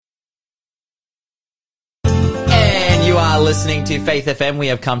are listening to Faith FM. We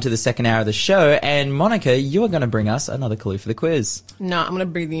have come to the second hour of the show, and Monica, you are going to bring us another clue for the quiz. No, I'm going to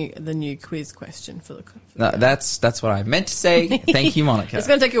bring the new quiz question for the. No, that's what I meant to say. Thank you, Monica. It's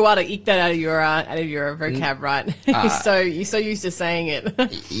going to take you a while to eke that out of your vocab, right? You're so used to saying it.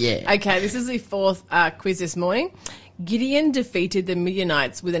 Yeah. Okay, this is the fourth quiz this morning. Gideon defeated the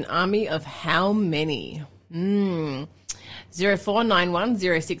Midianites with an army of how many? 0491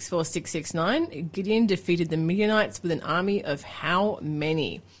 064 669. Gideon defeated the Midianites with an army of how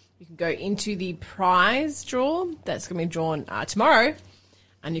many? You can go into the prize draw. That's going to be drawn tomorrow,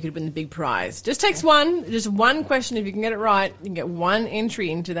 and you could win the big prize. Just one question. If you can get it right, you can get one entry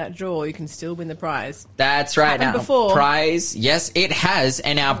into that draw. You can still win the prize. That's right. Happened Now, before. prize, yes, it has.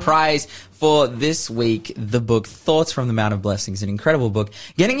 And our prize for this week, the book Thoughts from the Mount of Blessings, an incredible book,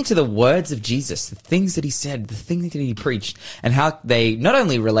 getting into the words of Jesus, the things that he said, the things that he preached, and how they not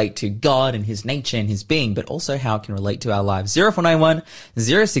only relate to God and his nature and his being, but also how it can relate to our lives. 0491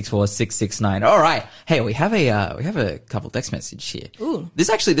 064 669. All right. Hey, we have a couple text messages here. Ooh.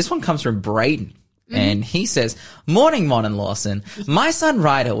 This one comes from Braden. And he says, "Morning, Mon and Lawson. My son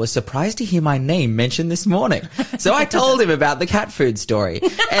Ryder was surprised to hear my name mentioned this morning. So I told him about the cat food story.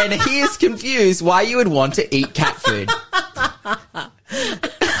 And he is confused why you would want to eat cat food."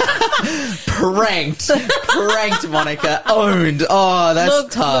 Pranked, Monica. Owned. Oh,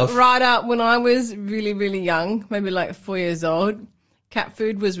 that's tough. Look, Ryder, when I was really, really young, maybe like 4 years old, cat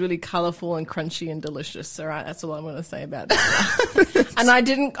food was really colourful and crunchy and delicious. All right, that's all I'm going to say about that. And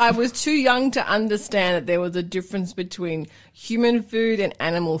I was too young to understand that there was a difference between human food and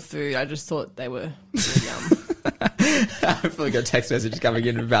animal food. I just thought they were really yum. Hopefully got text messages coming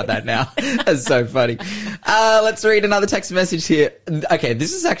in about that now. That's so funny. Let's read another text message here. Okay,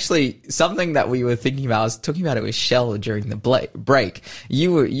 this is actually something that we were thinking about. I was talking about it with Shell during the break.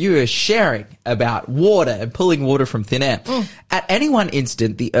 You were sharing about water and pulling water from thin air. At any one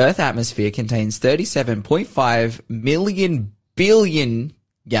instant, the Earth atmosphere contains 37.5 million billion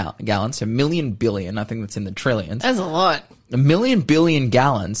gallons. So million billion, I think that's in the trillions. That's a lot. A million billion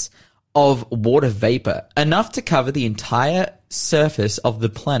gallons of water vapor, enough to cover the entire surface of the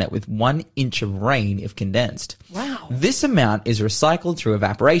planet with 1 inch of rain if condensed. Wow. This amount is recycled through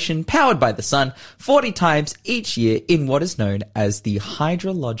evaporation, powered by the sun, 40 times each year in what is known as the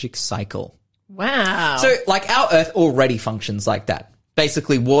hydrologic cycle. Wow. So, like, our Earth already functions like that.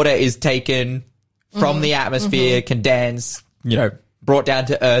 Basically, water is taken from the atmosphere, condensed, brought down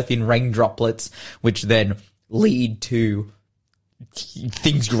to Earth in rain droplets, which then lead to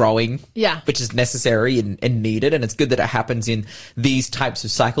things growing, which is necessary and needed. And it's good that it happens in these types of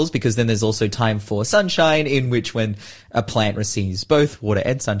cycles, because then there's also time for sunshine, in which when a plant receives both water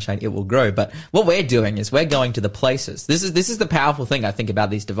and sunshine, it will grow. But what we're doing is we're going to the places. This is the powerful thing I think about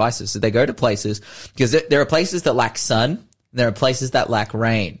these devices. So they go to places because there are places that lack sun, there are places that lack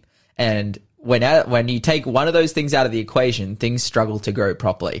rain. And when you take one of those things out of the equation, things struggle to grow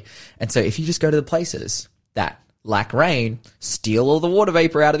properly. And so if you just go to the places that lack rain, steal all the water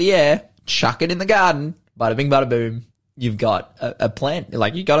vapor out of the air, chuck it in the garden, bada bing, bada boom, you've got a plant,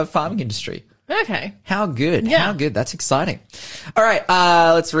 like you got a farming industry. Okay. How good. Yeah. How good. That's exciting. All right.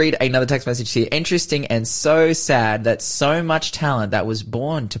 Let's read another text message here. Interesting and so sad that so much talent that was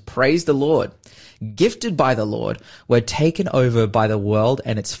born to praise the Lord, gifted by the Lord, were taken over by the world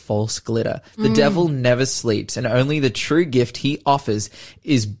and its false glitter. The devil never sleeps, and the only true gift he offers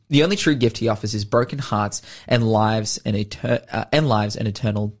is broken hearts and lives and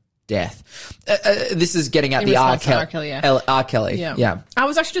eternal death. This is getting at In the R. response to R. Kelly, R. Kelly. Yeah. I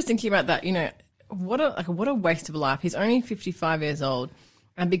was actually just thinking about that. What a waste of life. He's only 55 years old,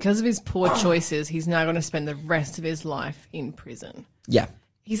 and because of his poor choices, he's now going to spend the rest of his life in prison. Yeah.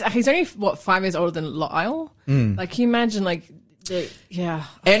 He's only 5 years older than Lyle. Like, can you imagine? And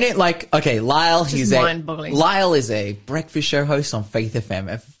it Lyle, mind-boggling. Lyle is a breakfast show host on Faith FM,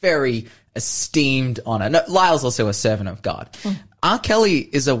 a very esteemed honor. No, Lyle's also a servant of God. R. Kelly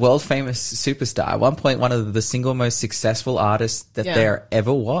is a world famous superstar. At one point, one of the single most successful artists that there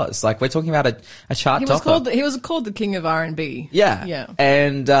ever was. Like, we're talking about a chart topper. He was called the king of R&B. Yeah.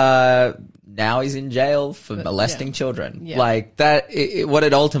 And now he's in jail for molesting children. Yeah. Like that, what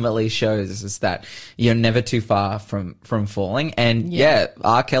it ultimately shows is that you're never too far from falling. And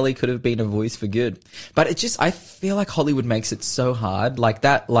R. Kelly could have been a voice for good, but I feel like Hollywood makes it so hard. Like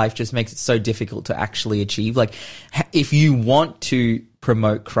that life just makes it so difficult to actually achieve. Like if you want to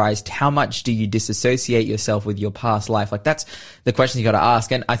promote Christ, how much do you disassociate yourself with your past life? Like that's the question you got to ask.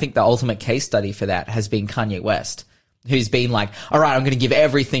 And I think the ultimate case study for that has been Kanye West. who's been like, all right, I'm going to give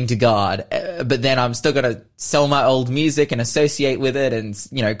everything to God, but then I'm still going to sell my old music and associate with it and,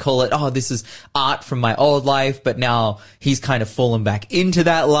 you know, call it, oh, this is art from my old life. But now he's kind of fallen back into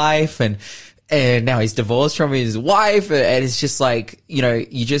that life, and now he's divorced from his wife, and it's just like, you know,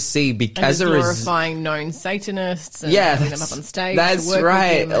 you just see because and glorifying known Satanists and having them up on stage. That's to work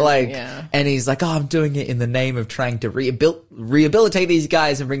right. with him And he's like, oh, I'm doing it in the name of trying to rehabilitate these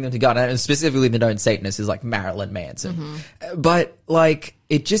guys and bring them to God. And specifically the known Satanists is like Marilyn Manson. But like,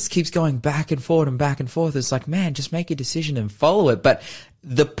 it just keeps going back and forth and back and forth. It's like, man, just make a decision and follow it. But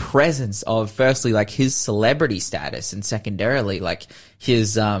the presence of, firstly, like his celebrity status, and secondarily, like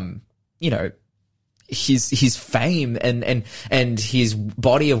his, you know, his fame and his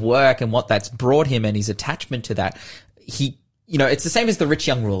body of work and what that's brought him and his attachment to that. He, you know, it's the same as the rich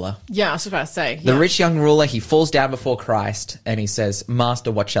young ruler. Yeah, I was about to say. The rich young ruler, he falls down before Christ and he says, Master,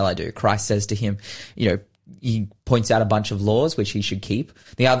 what shall I do? Christ says to him, you know, he points out a bunch of laws which he should keep.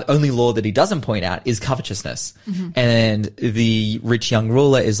 The only law that he doesn't point out is covetousness. And the rich young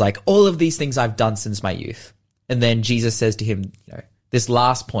ruler is like, all of these things I've done since my youth. And then Jesus says to him, you know, this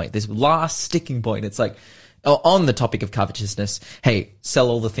last point, this last sticking point, it's like, on the topic of covetousness, hey, sell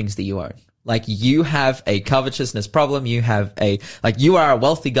all the things that you own. Like, you have a covetousness problem. You have you are a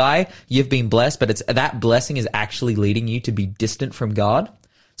wealthy guy. You've been blessed, but that blessing is actually leading you to be distant from God.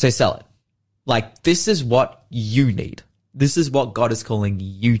 So sell it. Like, this is what you need. This is what God is calling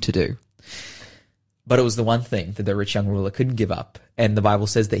you to do. But it was the one thing that the rich young ruler couldn't give up. And the Bible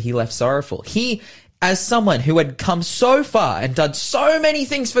says that he left sorrowful. He, as someone who had come so far and done so many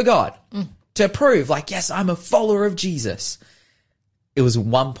things for God to prove, like, yes, I'm a follower of Jesus, it was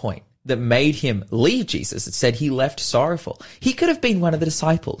one point that made him leave Jesus. It said he left sorrowful. He could have been one of the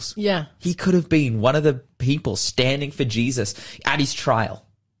disciples. Yeah. He could have been one of the people standing for Jesus at his trial,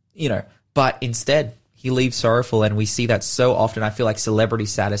 you know, but instead he leaves sorrowful, and we see that so often. I feel like celebrity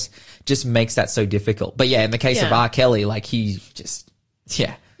status just makes that so difficult. But yeah, in the case of R. Kelly, like, he just,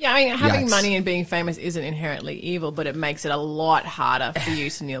 yeah. Yeah, I mean, having Yikes. money and being famous isn't inherently evil, but it makes it a lot harder for you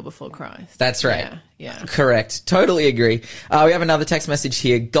to kneel before Christ. That's right. Yeah. Correct. Totally agree. We have another text message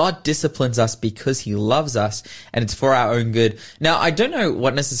here. God disciplines us because he loves us, and it's for our own good. Now, I don't know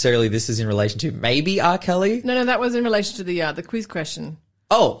what necessarily this is in relation to. Maybe R. Kelly? No, that was in relation to the quiz question.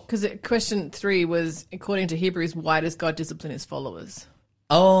 Oh. Because question 3 was, according to Hebrews, why does God discipline his followers?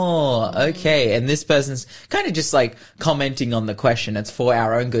 Oh, okay. And this person's kind of just like commenting on the question. It's for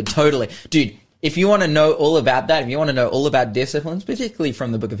our own good. Totally. Dude, if you want to know all about that, if you want to know all about disciplines, particularly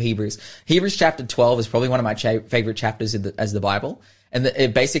from the book of Hebrews, Hebrews chapter 12 is probably one of my favorite chapters as the Bible. And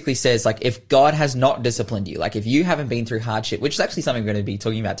it basically says, like, if God has not disciplined you, like if you haven't been through hardship, which is actually something we're going to be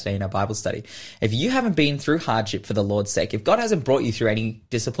talking about today in our Bible study. If you haven't been through hardship for the Lord's sake, if God hasn't brought you through any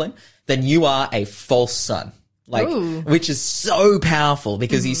discipline, then you are a false son. Like, Ooh. which is so powerful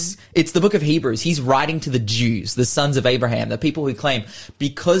because it's the book of Hebrews. He's writing to the Jews, the sons of Abraham, the people who claim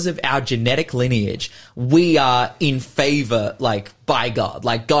because of our genetic lineage, we are in favor, like, by God.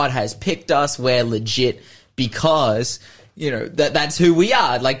 Like, God has picked us. We're legit because, you know, that's who we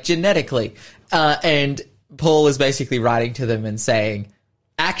are, like, genetically. And Paul is basically writing to them and saying,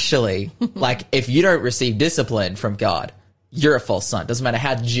 actually, like, if you don't receive discipline from God, you're a false son. Doesn't matter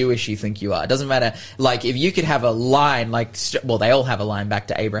how Jewish you think you are. Doesn't matter, like, if you could have a line, like, well, they all have a line back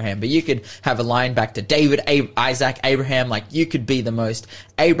to Abraham, but you could have a line back to David, Isaac, Abraham, like, you could be the most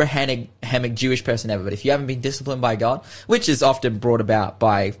Abrahamic Jewish person ever. But if you haven't been disciplined by God, which is often brought about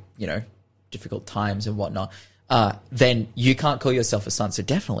by, you know, difficult times and whatnot, then you can't call yourself a son. So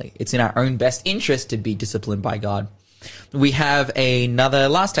definitely, it's in our own best interest to be disciplined by God. We have another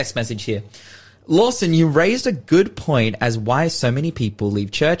last text message here. Lawson, you raised a good point as why so many people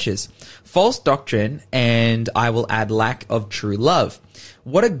leave churches. False doctrine, and I will add lack of true love.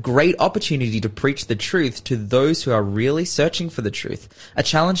 What a great opportunity to preach the truth to those who are really searching for the truth. A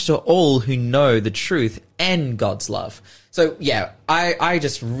challenge to all who know the truth and God's love. So yeah, I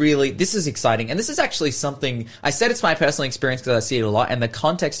just really, this is exciting. And this is actually something, I said it's my personal experience because I see it a lot. And the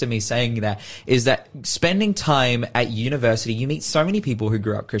context of me saying that is that spending time at university, you meet so many people who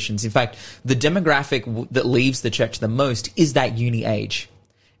grew up Christians. In fact, the demographic that leaves the church the most is that uni age.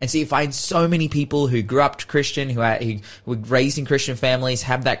 And so you find so many people who grew up Christian, who were raised in Christian families,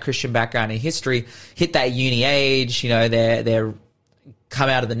 have that Christian background and history, hit that uni age, you know, they're come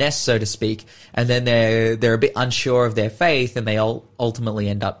out of the nest, so to speak, and then they're a bit unsure of their faith, and they all ultimately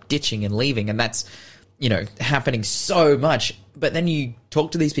end up ditching and leaving. And that's, you know, happening so much. But then you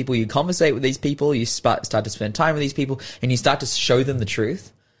talk to these people, you conversate with these people, you start to spend time with these people, and you start to show them the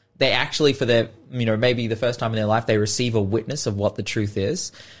truth. They actually, for their, you know, maybe the first time in their life, they receive a witness of what the truth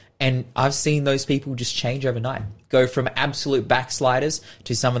is. And I've seen those people just change overnight, go from absolute backsliders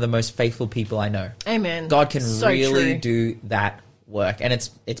to some of the most faithful people I know. Amen. God can So really true. do that work. And it's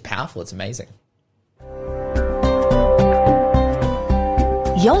powerful. It's amazing.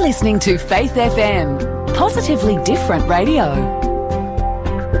 You're listening to Faith FM, positively different radio.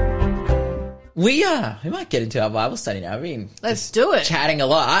 We might get into our Bible study now. I mean, Let's do it. chatting a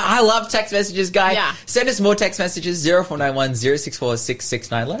lot. I love text messages, guys. Yeah. Send us more text messages, 0491 064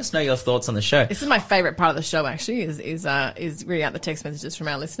 669. Let us know your thoughts on the show. This is my favorite part of the show, actually, is reading out the text messages from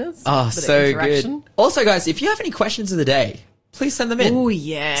our listeners. Oh, For the so interaction. good. Also, guys, if you have any questions of the day, please send them in. Oh,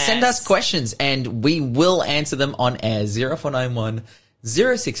 yes. Send us questions and we will answer them on air. 0491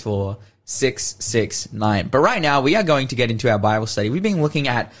 064 669. But right now, we are going to get into our Bible study. We've been looking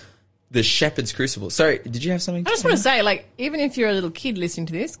at the Shepherd's Crucible. Sorry, did you have something? I just want to say, like, even if you're a little kid listening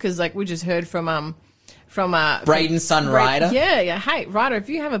to this, because, like, we just heard from Braden's son, Ryder. Yeah. Hey, Ryder, if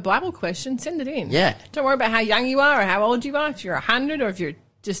you have a Bible question, send it in. Yeah. Don't worry about how young you are or how old you are. If you're 100 or if you're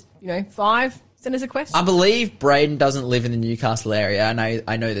just, 5, send us a question. I believe Braden doesn't live in the Newcastle area.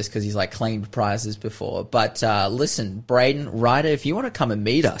 I know this because he's like claimed prizes before. But listen, Braden, Ryder, if you want to come and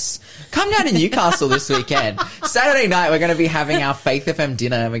meet us, come down to Newcastle this weekend. Saturday night, we're going to be having our Faith FM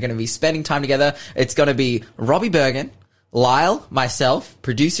dinner and we're going to be spending time together. It's going to be Robbie Bergen, Lyle, myself,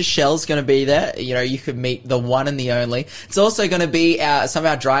 producer Shell's going to be there. You could meet the one and the only. It's also going to be some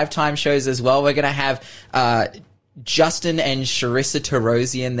of our drive time shows as well. We're going to have Justin and Sharissa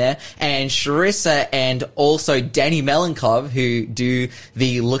Tarosian there, and Sharissa and also Danny Melenkov, who do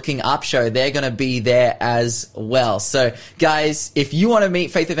the Looking Up show, they're going to be there as well. So, guys, if you want to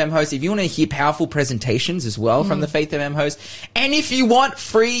meet Faith FM hosts, if you want to hear powerful presentations as well from the Faith FM host, and if you want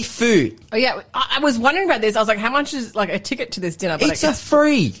free food, Oh, yeah. I was wondering about this. I was like, how much is, like, a ticket to this dinner? But it's a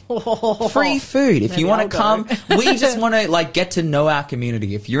free food. If Maybe you want I'll to come, go. we just want to like get to know our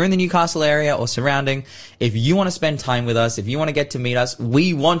community. If you're in the Newcastle area or surrounding, if you want to spend time with us, if you want to get to meet us,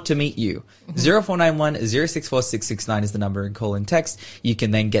 we want to meet you. 0491 064 669 is the number, and call and text. You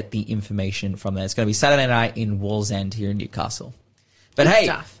can then get the information from there. It's going to be Saturday night in Wallsend here in Newcastle. But Good hey,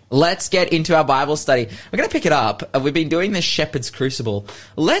 stuff. let's get into our Bible study. We're going to pick it up. We've been doing the Shepherd's Crucible.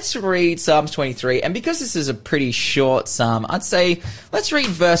 Let's read Psalms 23. And because this is a pretty short psalm, I'd say let's read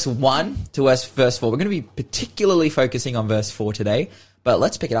verse 1 to verse 4. We're going to be particularly focusing on verse 4 today, but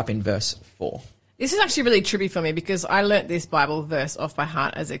let's pick it up in verse 4. This is actually really trippy for me because I learnt this Bible verse off by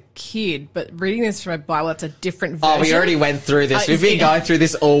heart as a kid, but reading this from a Bible, that's a different version. Oh, we already went through this. We've been going through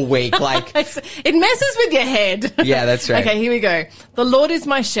this all week. Like, It messes with your head. Yeah, that's right. Okay, here we go. The Lord is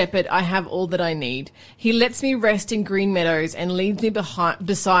my shepherd. I have all that I need. He lets me rest in green meadows and leads me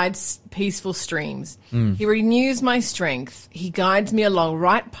beside peaceful streams. He renews my strength. He guides me along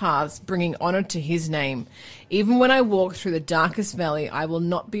right paths, bringing honor to his name. Even when I walk through the darkest valley, I will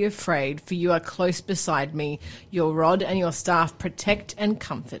not be afraid, for you are close beside me. Your rod and your staff protect and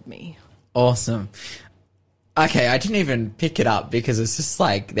comfort me. awesome. Okay, I didn't even pick it up because it's just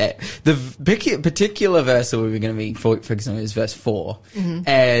like that. The particular verse that we were going to be focusing on is verse 4.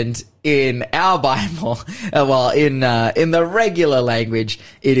 And in our Bible, in the regular language,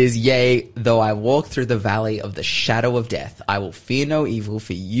 it is, yea, though I walk through the valley of the shadow of death, I will fear no evil,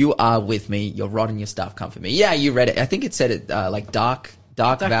 for you are with me, your rod and your staff comfort me. Yeah, you read it. I think it said it like dark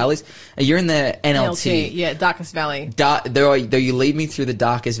valleys. You're in the NLT. Yeah, darkest valley. Though you lead me through the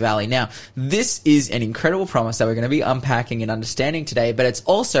darkest valley. Now, this is an incredible promise that we're going to be unpacking and understanding today, but it's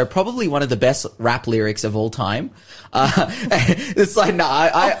also probably one of the best rap lyrics of all time. It's like, no,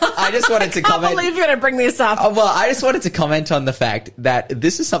 I just wanted to I can't comment. believe you're going to bring this up. Well, I just wanted to comment on the fact that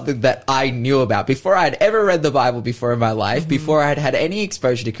this is something that I knew about before I'd ever read the Bible before in my life, before I'd had any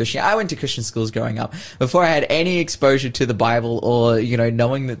exposure to Christian. I went to Christian schools growing up. Before I had any exposure to the Bible or,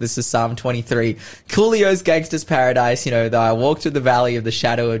 knowing that this is Psalm 23, Coolio's Gangster's Paradise, though I walk through the valley of the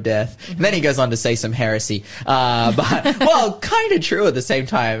shadow of death. And then he goes on to say some heresy. But, well, kind of true at the same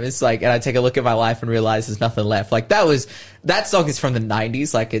time. It's like, and I take a look at my life and realize there's nothing left. Like that song is from the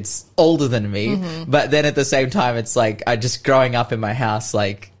 90s. Like, it's older than me. But then at the same time, it's like, I just growing up in my house,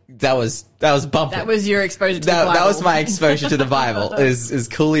 like, that was bumping. That was your exposure to the Bible. That was my exposure to the Bible, is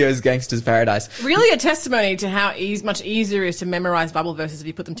Coolio's Gangster's Paradise. Really a testimony to how much easier it is to memorize Bible verses if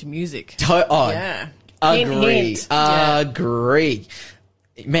you put them to music. Yeah. Agree. Hint. Yeah. Agree.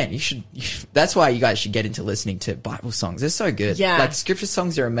 Man, that's why you guys should get into listening to Bible songs. They're so good. Yeah. Like, scripture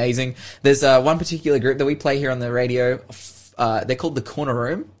songs are amazing. There's one particular group that we play here on the radio. They're called The Corner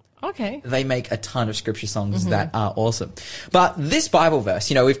Room. Okay. They make a ton of scripture songs that are awesome. But this Bible verse,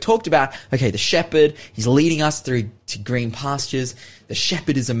 we've talked about, okay, the shepherd, he's leading us through to green pastures. The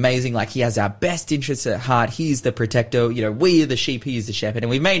shepherd is amazing. Like, he has our best interests at heart. He's the protector. We are the sheep. He is the shepherd. And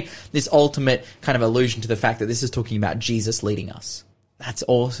we've made this ultimate kind of allusion to the fact that this is talking about Jesus leading us. That's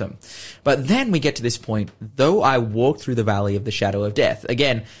awesome. But then we get to this point, though I walk through the valley of the shadow of death.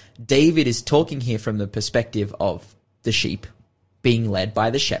 Again, David is talking here from the perspective of the sheep being led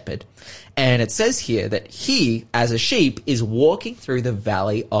by the shepherd. And it says here that he, as a sheep, is walking through the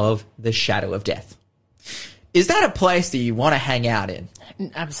valley of the shadow of death. Is that a place that you want to hang out in?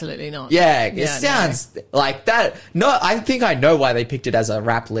 Absolutely not. Yeah, it sounds like that. No, I think I know why they picked it as a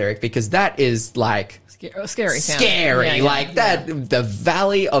rap lyric, because that is like scary. Scary. The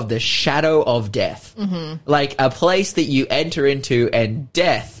valley of the shadow of death. Like a place that you enter into and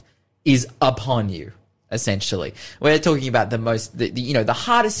death is upon you. Essentially, we're talking about the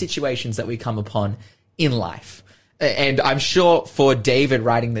hardest situations that we come upon in life. And I'm sure for David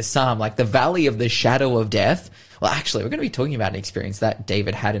writing this psalm, like the valley of the shadow of death, well, actually, we're going to be talking about an experience that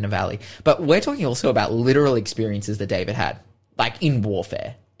David had in a valley, but we're talking also about literal experiences that David had, like in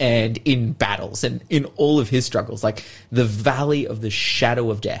warfare and in battles and in all of his struggles, like the valley of the shadow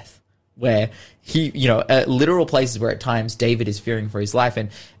of death, where he, literal places where at times David is fearing for his life.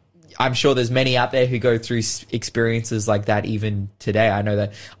 And I'm sure there's many out there who go through experiences like that even today. I know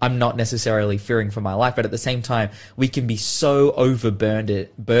that I'm not necessarily fearing for my life, but at the same time, we can be so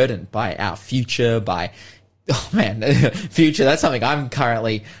burdened by our future, future. That's something I'm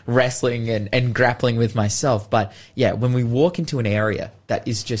currently wrestling and grappling with myself. But yeah, when we walk into an area that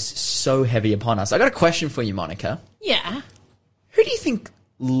is just so heavy upon us, I got a question for you, Monica. Yeah. Who do you think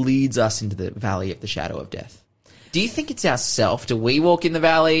leads us into the valley of the shadow of death? Do you think it's ourselves? Do we walk in the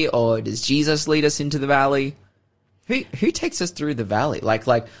valley, or does Jesus lead us into the valley? Who takes us through the valley?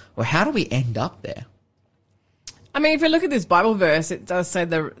 How do we end up there? I mean, if you look at this Bible verse, it does say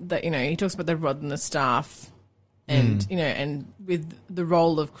that he talks about the rod and the staff, and and with the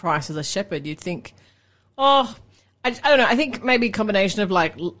role of Christ as a shepherd, you'd think, I don't know. I think maybe a combination of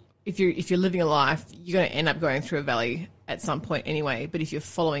if you're living a life, you're going to end up going through a valley at some point anyway. But if you're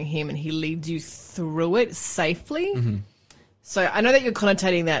following him and he leads you through it safely, so I know that you're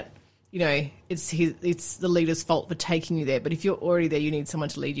connotating that it's the leader's fault for taking you there. But if you're already there, you need someone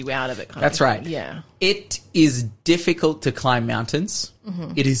to lead you out of it. That's right. Yeah, it is difficult to climb mountains.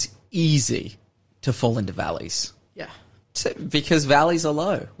 It is easy to fall into valleys. Yeah. Because valleys are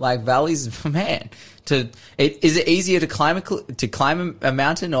low. Like valleys, man. Is it easier to climb a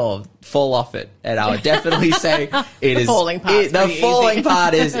mountain or fall off it? And I would definitely say it is. The falling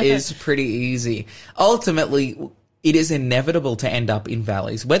part is pretty easy. Ultimately, it is inevitable to end up in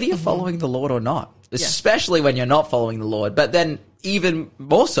valleys, whether you're following the Lord or not. Especially when you're not following the Lord, but then even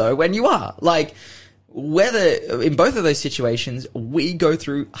more so when you are. Like, whether in both of those situations, we go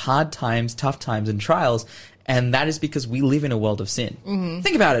through hard times, tough times, and trials. And that is because we live in a world of sin.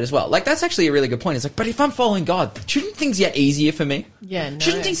 Think about it as well. Like, that's actually a really good point. It's like, but if I'm following God, shouldn't things get easier for me? Yeah, no.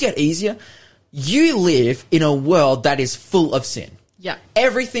 Shouldn't things get easier? You live in a world that is full of sin. Yeah.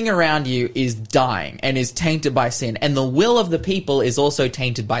 Everything around you is dying and is tainted by sin. And the will of the people is also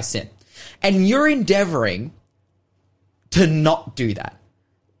tainted by sin. And you're endeavoring to not do that.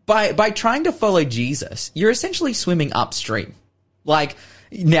 By trying to follow Jesus, you're essentially swimming upstream. Like,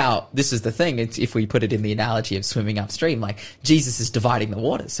 now, this is the thing. If we put it in the analogy of swimming upstream, like Jesus is dividing the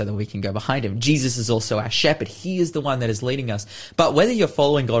waters so that we can go behind him. Jesus is also our shepherd. He is the one that is leading us. But whether you're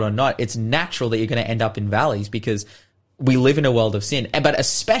following God or not, it's natural that you're going to end up in valleys because we live in a world of sin. But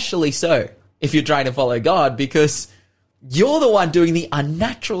especially so if you're trying to follow God, because you're the one doing the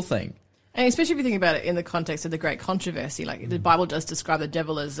unnatural thing. And especially if you think about it in the context of the great controversy, like the Bible does describe the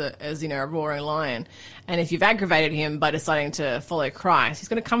devil as a roaring lion. And if you've aggravated him by deciding to follow Christ, he's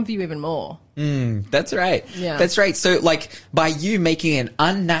going to come for you even more. That's right. Yeah. That's right. So, by you making an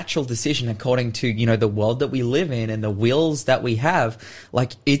unnatural decision according to, the world that we live in and the wills that we have,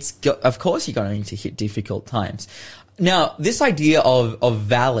 of course you're going to hit difficult times. Now, this idea of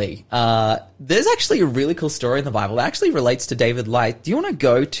valley, there's actually a really cool story in the Bible that actually relates to David Light. Do you want to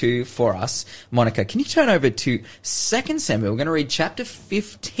go to, for us, Monica, can you turn over to 2 Samuel? We're going to read chapter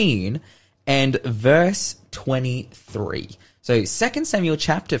 15 and verse 23. So 2 Samuel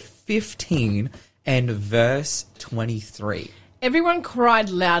chapter 15 and verse 23. Everyone cried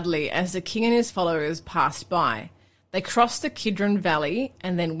loudly as the king and his followers passed by. They crossed the Kidron Valley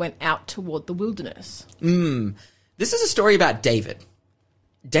and then went out toward the wilderness. This is a story about David.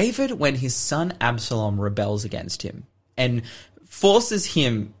 David, when his son Absalom rebels against him and forces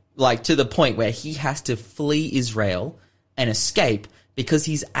him, to the point where he has to flee Israel and escape because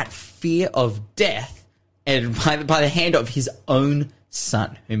he's at fear of death and by the hand of his own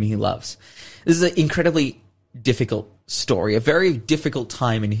son, whom he loves. This is an incredibly difficult story, a very difficult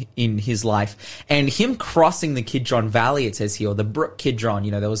time in his life. And him crossing the Kidron Valley, it says here, or the brook Kidron,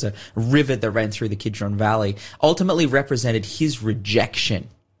 there was a river that ran through the Kidron Valley, ultimately represented his rejection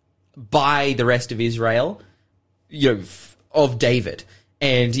by the rest of Israel, of David.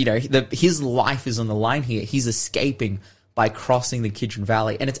 And, his life is on the line here. He's escaping by crossing the Kidron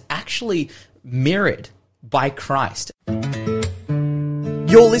Valley. And it's actually mirrored by Christ.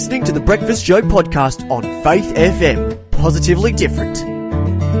 You're listening to the Breakfast Show podcast on Faith FM. Positively different.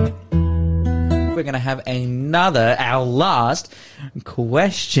 We're going to have our last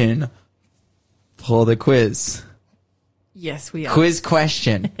question for the quiz. Yes, we are. Quiz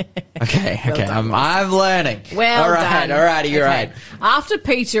question. Okay, I'm learning. Well all right, done. All righty, you're Okay. right. After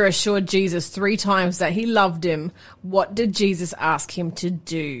Peter assured Jesus 3 times that he loved him, what did Jesus ask him to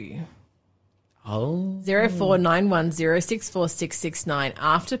do? Oh. 0491064669.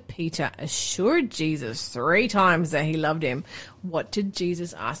 After Peter assured Jesus 3 times that he loved him, what did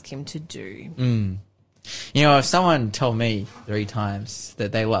Jesus ask him to do? If someone told me 3 times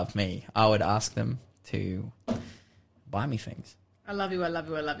that they love me, I would ask them to buy me things. I love you, I love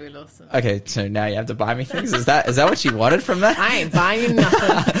you, I love you, Lawson. Okay, so now you have to buy me things? Is that what you wanted from that? I ain't buying you nothing.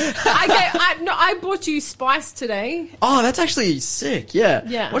 I bought you spice today. Oh, that's actually sick. Yeah.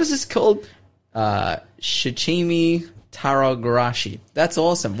 Yeah. What is this called? Shichimi Tarogarashi. That's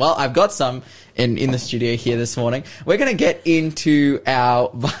awesome. Well, I've got some in the studio here this morning. We're going to get into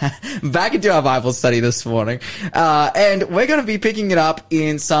back into our Bible study this morning. And we're going to be picking it up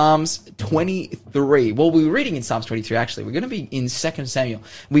in Psalms 23. Well, we were reading in Psalms 23, actually. We're going to be in 2 Samuel.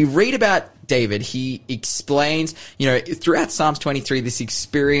 We read about David. He explains, throughout Psalms 23, this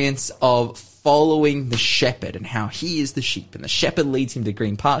experience of following the shepherd and how he is the sheep, and the shepherd leads him to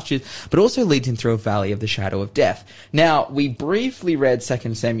green pastures, but also leads him through a valley of the shadow of death. Now, we briefly read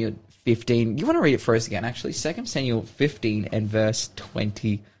 2 Samuel 15. You want to read it for us again, actually? 2 Samuel 15 and verse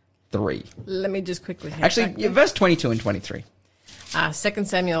 23. Let me just quickly head Actually, back there. verse 22 and 23. 2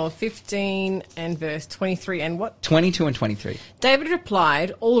 Samuel 15 and verse 23 and what? 22 and 23. David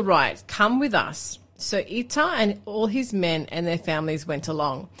replied, "All right, come with us." So Ittai and all his men and their families went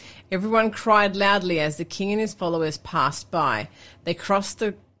along. Everyone cried loudly as the king and his followers passed by. They crossed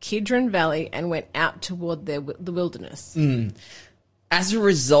the Kidron Valley and went out toward the wilderness. As a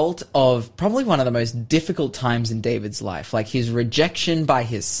result of probably one of the most difficult times in David's life, like his rejection by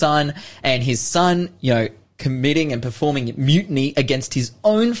his son, and his son, committing and performing mutiny against his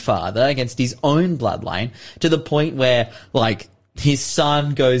own father, against his own bloodline, to the point where, his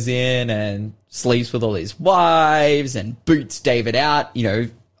son goes in and sleeps with all his wives and boots David out,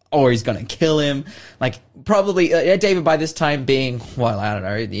 or he's going to kill him. Probably David by this time being,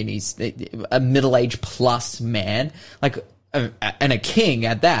 he's a middle-aged plus man, and a king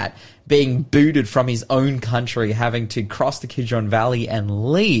at that, being booted from his own country, having to cross the Kidron Valley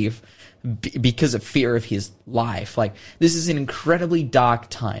and leave because of fear of his life. This is an incredibly dark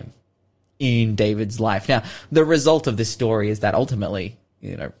time in David's life. Now, the result of this story is that ultimately,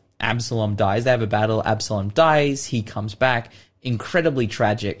 Absalom dies. They have a battle. Absalom dies. He comes back. Incredibly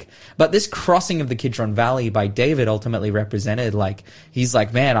tragic. But this crossing of the Kidron Valley by David ultimately represented, he's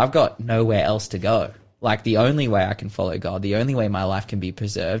like, man, I've got nowhere else to go. The only way I can follow God, the only way my life can be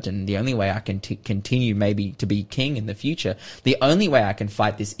preserved, and the only way I can continue maybe to be king in the future, the only way I can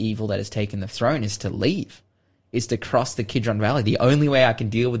fight this evil that has taken the throne is to leave, is to cross the Kidron Valley. The only way I can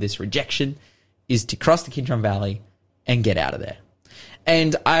deal with this rejection is to cross the Kidron Valley and get out of there.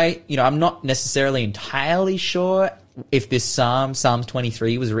 And I'm not necessarily entirely sure if this Psalm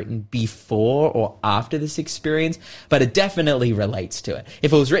 23, was written before or after this experience, but it definitely relates to it.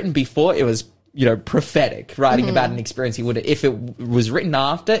 If it was written before, it was, prophetic, writing about an experience he would. If it was written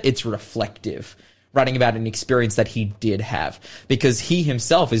after, it's reflective, writing about an experience that he did have, because he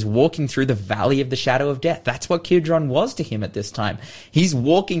himself is walking through the valley of the shadow of death. That's what Kidron was to him at this time. He's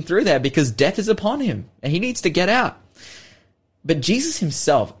walking through there because death is upon him and he needs to get out. But Jesus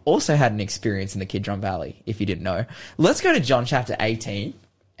himself also had an experience in the Kidron Valley, if you didn't know. Let's go to John chapter 18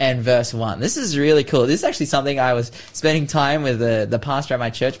 and verse 1. This is really cool. This is actually something I was spending time with the pastor at my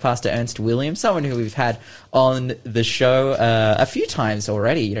church, Pastor Ernst Williams, someone who we've had on the show a few times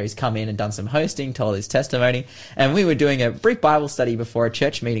already. He's come in and done some hosting, told his testimony, and we were doing a brief Bible study before a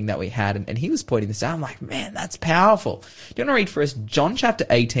church meeting that we had, and he was pointing this out. I'm like, man, that's powerful. Do you want to read for us John chapter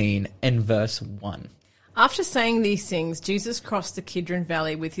 18 and verse 1? After saying these things, Jesus crossed the Kidron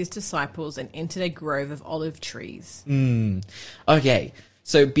Valley with his disciples and entered a grove of olive trees. Okay,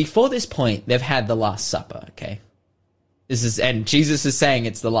 so before this point, they've had the Last Supper, okay? And Jesus is saying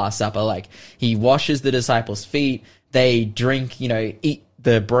it's the Last Supper. Like, he washes the disciples' feet. They drink, eat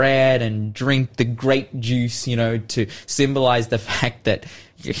the bread and drink the grape juice, to symbolize the fact that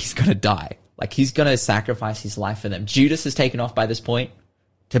he's going to die. Like, he's going to sacrifice his life for them. Judas is taken off by this point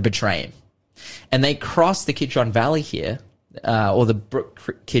to betray him. And they cross the Kidron Valley here, or the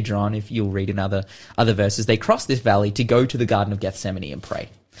brook Kidron, if you'll read in other verses. They cross this valley to go to the Garden of Gethsemane and pray.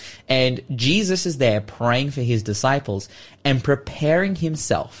 And Jesus is there praying for his disciples and preparing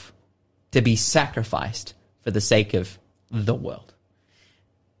himself to be sacrificed for the sake of the world.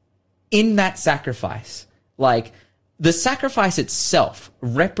 In that sacrifice, like, the sacrifice itself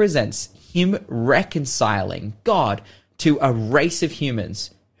represents him reconciling God to a race of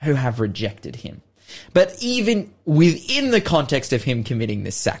humans who have rejected him. But even within the context of him committing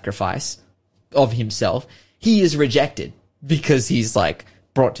this sacrifice of himself, he is rejected because he's like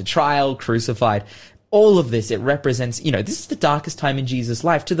brought to trial, crucified. All of this, it represents, this is the darkest time in Jesus'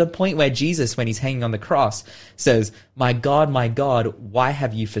 life, to the point where Jesus, when he's hanging on the cross, says, my God, why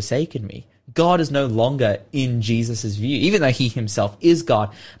have you forsaken me? God is no longer in Jesus' view, even though he himself is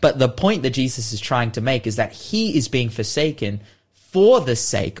God. But the point that Jesus is trying to make is that he is being forsaken for the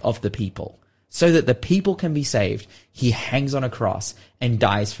sake of the people, so that the people can be saved. He hangs on a cross and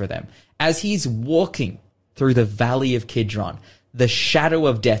dies for them. As he's walking through the valley of Kidron, the shadow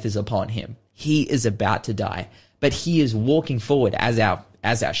of death is upon him. He is about to die, but he is walking forward as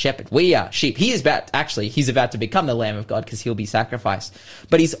our shepherd. We are sheep. He's about to become the Lamb of God because he'll be sacrificed.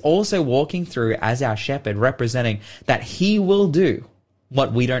 But he's also walking through as our shepherd, representing that he will do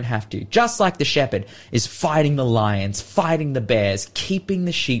what we don't have to. Just like the shepherd is fighting the lions, fighting the bears, keeping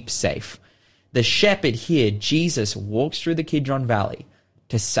the sheep safe. The shepherd here, Jesus, walks through the Kidron Valley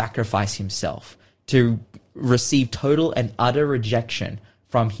to sacrifice himself, to receive total and utter rejection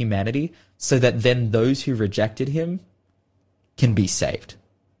from humanity, so that then those who rejected him can be saved.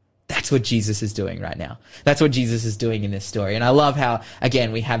 That's what Jesus is doing right now. That's what Jesus is doing in this story. And I love how,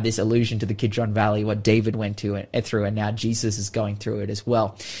 again, we have this allusion to the Kidron Valley, what David went through, and now Jesus is going through it as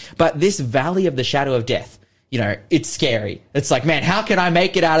well. But this valley of the shadow of death, it's scary. It's like, man, how can I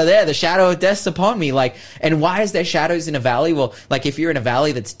make it out of there? The shadow of death's upon me. Like, and why is there shadows in a valley? Well, like, if you're in a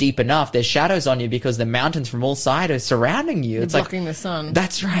valley that's deep enough, there's shadows on you because the mountains from all sides are surrounding you. It's blocking the sun.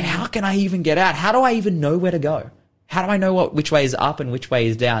 That's right. How can I even get out? How do I even know where to go? How do I know which way is up and which way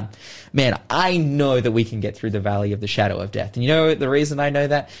is down? Man, I know that we can get through the valley of the shadow of death. And you know the reason I know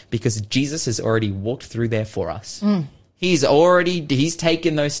that? Because Jesus has already walked through there for us. He's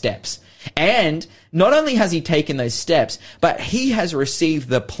taken those steps. And not only has he taken those steps, but he has received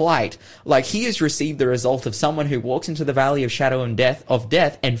the plight, like he has received the result of someone who walks into the valley of shadow and death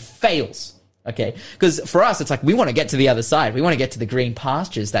and fails. Okay? Because for us, it's like we want to get to the other side. We want to get to the green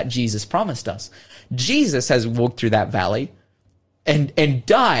pastures that Jesus promised us. Jesus has walked through that valley and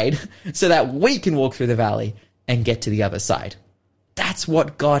died so that we can walk through the valley and get to the other side. That's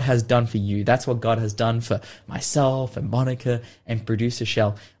what God has done for you. That's what God has done for myself and Monica and producer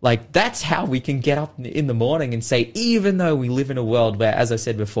Shell. Like, that's how we can get up in the morning and say, even though we live in a world where, as I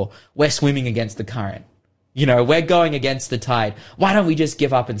said before, we're swimming against the current, we're going against the tide. Why don't we just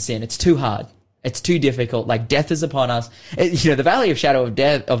give up and sin? It's too hard. It's too difficult. Like, death is upon us. The valley of shadow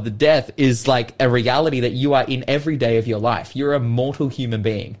of the death is like a reality that you are in every day of your life. You're a mortal human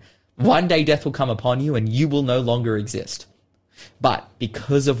being. One day death will come upon you and you will no longer exist. But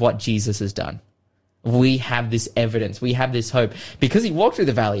because of what Jesus has done, we have this evidence. We have this hope. Because he walked through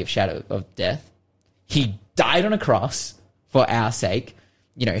the valley of shadow of death, he died on a cross for our sake.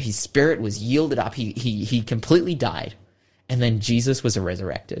 His spirit was yielded up. He completely died. And then Jesus was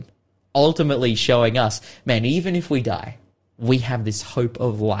resurrected, ultimately showing us, man, even if we die, we have this hope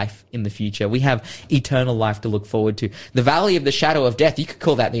of life in the future. We have eternal life to look forward to. The valley of the shadow of death, you could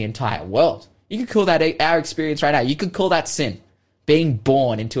call that the entire world. You could call that our experience right now. You could call that sin. Being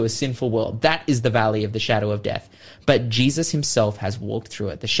born into a sinful world. That is the valley of the shadow of death. But Jesus himself has walked through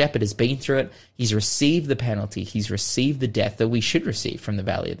it. The shepherd has been through it. He's received the penalty. He's received the death that we should receive from the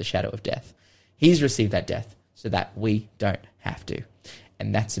valley of the shadow of death. He's received that death so that we don't have to.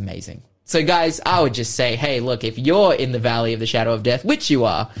 And that's amazing. So guys, I would just say, hey, look, if you're in the valley of the shadow of death, which you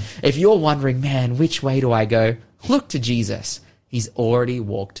are, if you're wondering, man, which way do I go? Look to Jesus. He's already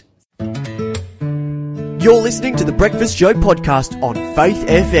walked. You're listening to the Breakfast Show podcast on Faith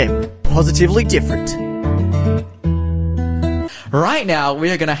FM. Positively different. Right now, we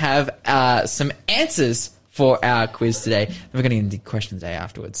are going to have some answers for our quiz today. We're going to get into questions day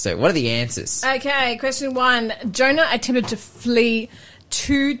afterwards. So what are the answers? Okay, question 1. Jonah attempted to flee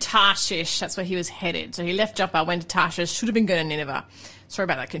to Tarshish. That's where he was headed. So he left Joppa, went to Tarshish, should have been going to Nineveh. Sorry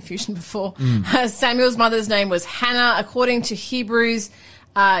about that confusion before. Samuel's mother's name was Hannah. According to Hebrews,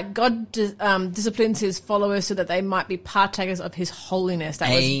 God disciplines his followers so that they might be partakers of his holiness.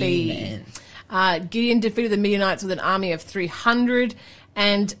 That was B. Gideon defeated the Midianites with an army of 300.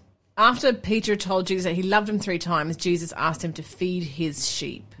 And after Peter told Jesus that he loved him 3 times, Jesus asked him to feed his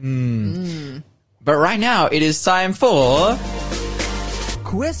sheep. But right now, it is time for...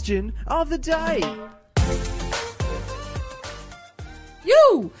 Question of the day.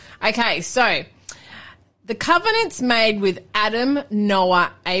 Okay, so the covenants made with Adam,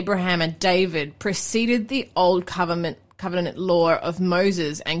 Noah, Abraham, and David preceded the old covenant law of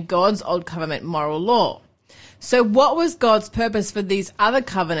Moses and God's old covenant moral law. So what was God's purpose for these other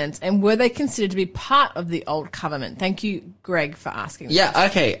covenants, and were they considered to be part of the old covenant? Thank you, Greg, for asking that. Yeah,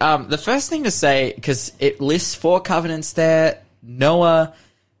 okay. The first thing to say, because it lists 4 covenants there, Noah,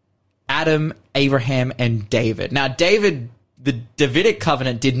 Adam, Abraham, and David. Now, the Davidic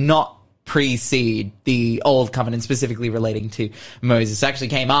covenant did not precede the old covenant specifically relating to Moses. It actually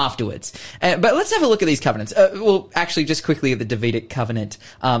came afterwards. But let's have a look at these covenants. Well, actually, just quickly at the Davidic covenant.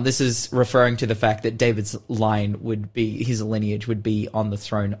 This is referring to the fact that David's his lineage would be on the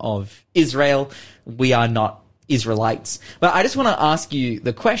throne of Israel. We are not Israelites. But I just want to ask you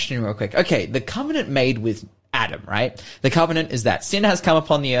the question real quick. Okay, the covenant made with Adam, right? The covenant is that sin has come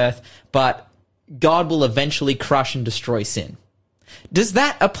upon the earth, but God will eventually crush and destroy sin. Does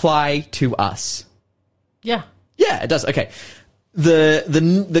that apply to us? Yeah. Yeah, it does. Okay.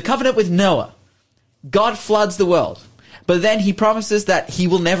 The covenant with Noah. God floods the world. But then he promises that he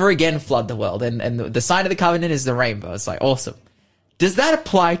will never again flood the world. And the sign of the covenant is the rainbow. It's like, awesome. Does that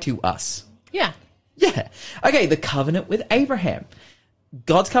apply to us? Yeah. Yeah. Okay, the covenant with Abraham.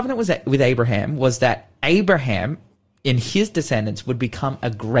 God's covenant with Abraham was that Abraham and his descendants would become a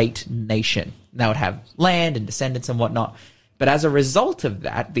great nation. They would have land and descendants and whatnot. But as a result of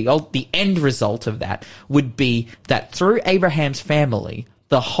that, the end result of that would be that through Abraham's family,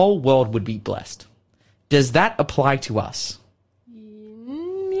 the whole world would be blessed. Does that apply to us?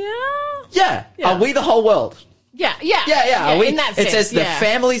 Yeah. Are we the whole world? Yeah. In that sense, it says the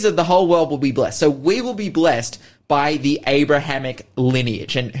families of the whole world will be blessed. So we will be blessed by the Abrahamic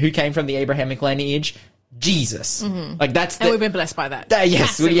lineage. And who came from the Abrahamic lineage? Jesus. Mm-hmm. Like that's and we've been blessed by that.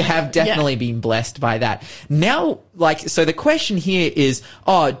 Yes, we have definitely been blessed by that. Now, so the question here is,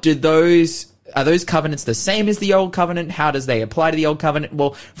 are those covenants the same as the old covenant? How does they apply to the old covenant?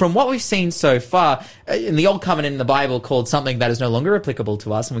 Well, from what we've seen so far, in the old covenant in the Bible called something that is no longer applicable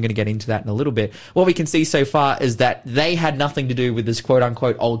to us, and we're going to get into that in a little bit, what we can see so far is that they had nothing to do with this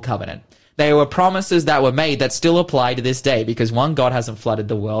quote-unquote old covenant. They were promises that were made that still apply to this day because 1, God hasn't flooded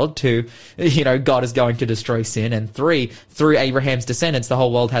the world. 2, God is going to destroy sin. And 3, through Abraham's descendants, the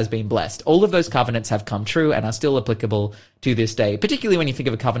whole world has been blessed. All of those covenants have come true and are still applicable to this day, particularly when you think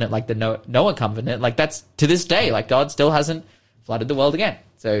of a covenant like the Noah covenant. Like that's to this day, like God still hasn't flooded the world again.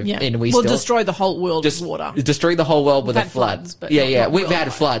 So, and we'll destroy the whole world with water. Destroy the whole world with a flood. Floods, but we've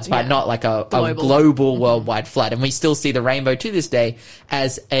had floods, but not like a global worldwide flood. And we still see the rainbow to this day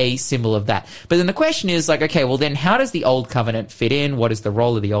as a symbol of that. But then the question is like, okay, well then how does the old covenant fit in? What is the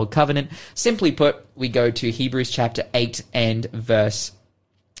role of the old covenant? Simply put, we go to Hebrews chapter 8 and verse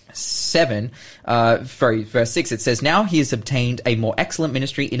 7, verse 6, it says, "Now he has obtained a more excellent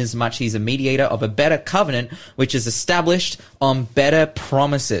ministry inasmuch he is a mediator of a better covenant, which is established on better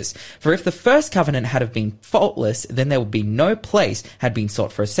promises. For if the first covenant had have been faultless, then there would be no place had been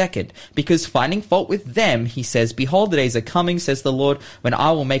sought for a second. Because finding fault with them, he says, Behold, the days are coming, says the Lord, when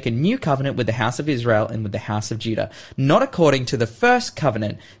I will make a new covenant with the house of Israel and with the house of Judah, not according to the first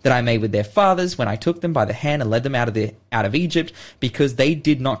covenant that I made with their fathers when I took them by the hand and led them out of Egypt, because they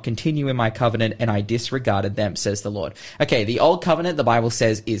did not continue in my covenant, and I disregarded them, says the Lord." Okay, the old covenant, the Bible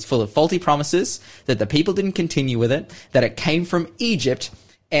says, is full of faulty promises, that the people didn't continue with it, that it came from Egypt,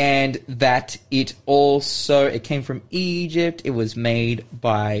 and that it came from Egypt. It was made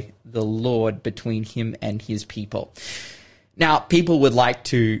by the Lord between him and his people. Now, people would like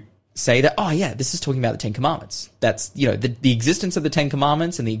to say that, this is talking about the Ten Commandments. That's, the existence of the Ten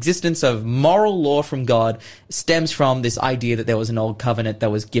Commandments and the existence of moral law from God stems from this idea that there was an old covenant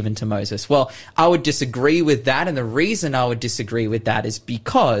that was given to Moses. Well, I would disagree with that, and the reason I would disagree with that is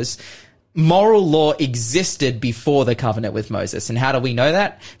because moral law existed before the covenant with Moses. And how do we know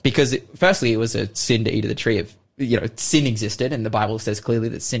that? Because firstly, it was a sin to eat of the tree of, sin existed, and the Bible says clearly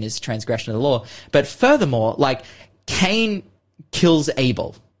that sin is transgression of the law. But furthermore, Cain kills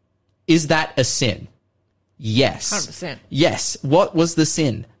Abel. Is that a sin? Yes. 100%. Yes. What was the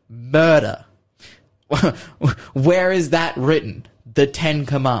sin? Murder. Where is that written? the 10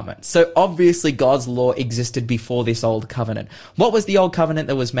 Commandments. So obviously God's law existed before this old covenant. What was the old covenant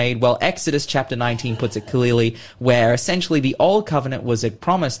that was made? Well, Exodus chapter 19 puts it clearly, where essentially the old covenant was a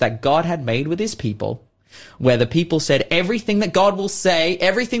promise that God had made with his people, where the people said everything that God will say,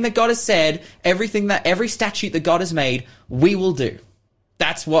 everything that God has said, every statute that God has made, we will do.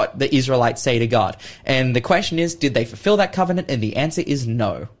 That's what the Israelites say to God. And the question is, did they fulfill that covenant? And the answer is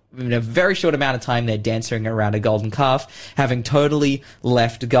no. In a very short amount of time, they're dancing around a golden calf, having totally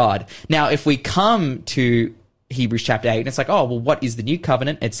left God. Now, if we come to Hebrews chapter 8, and it's like, oh, well, what is the new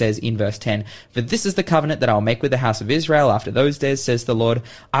covenant? It says in verse 10, "For this is the covenant that I will make with the house of Israel after those days, says the Lord.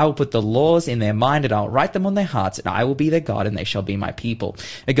 I will put the laws in their mind, and I will write them on their hearts, and I will be their God, and they shall be my people."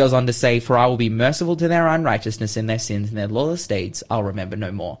 It goes on to say, "For I will be merciful to their unrighteousness and their sins, and their lawless deeds I'll remember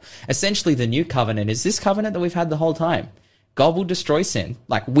no more." Essentially, the new covenant is this covenant that we've had the whole time. God will destroy sin.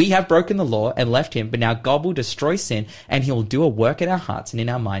 Like, we have broken the law and left him, but now God will destroy sin, and he'll do a work in our hearts and in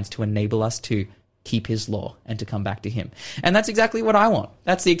our minds to enable us to keep his law and to come back to him. And that's exactly what I want.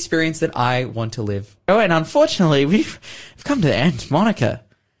 That's the experience that I want to live. Oh, and unfortunately, we've come to the end. Monica,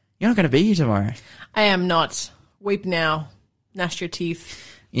 you're not going to be here tomorrow. I am not. Weep now. Gnash your teeth.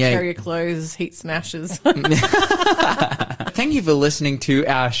 Yeah. Tear your clothes. Heat smashes. Thank you for listening to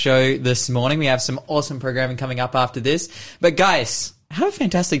our show this morning. We have some awesome programming coming up after this. But guys, have a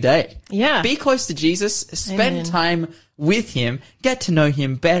fantastic day. Yeah. Be close to Jesus. Spend Amen. time with him. Get to know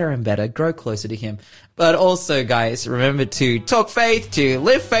him better and better. Grow closer to him. But also, guys, remember to talk faith, to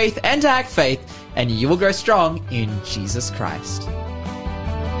live faith, and to act faith. And you will grow strong in Jesus Christ.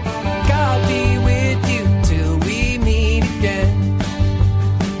 God be with you till we meet again.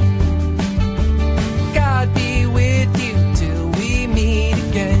 God be with you till we meet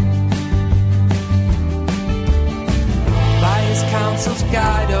again. By his counsel's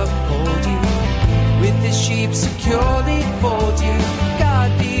guide uphold you, with his sheep securely fold you.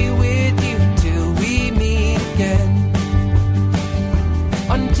 God be with you till we meet again.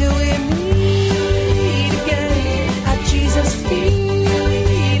 Until we meet again at Jesus'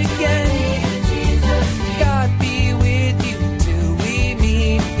 feet again. God be with you till we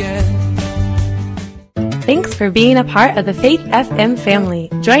meet again. Thanks for being a part of the Faith FM family.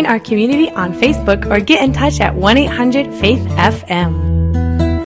 Join our community on Facebook or get in touch at 1-800-FAITH-FM.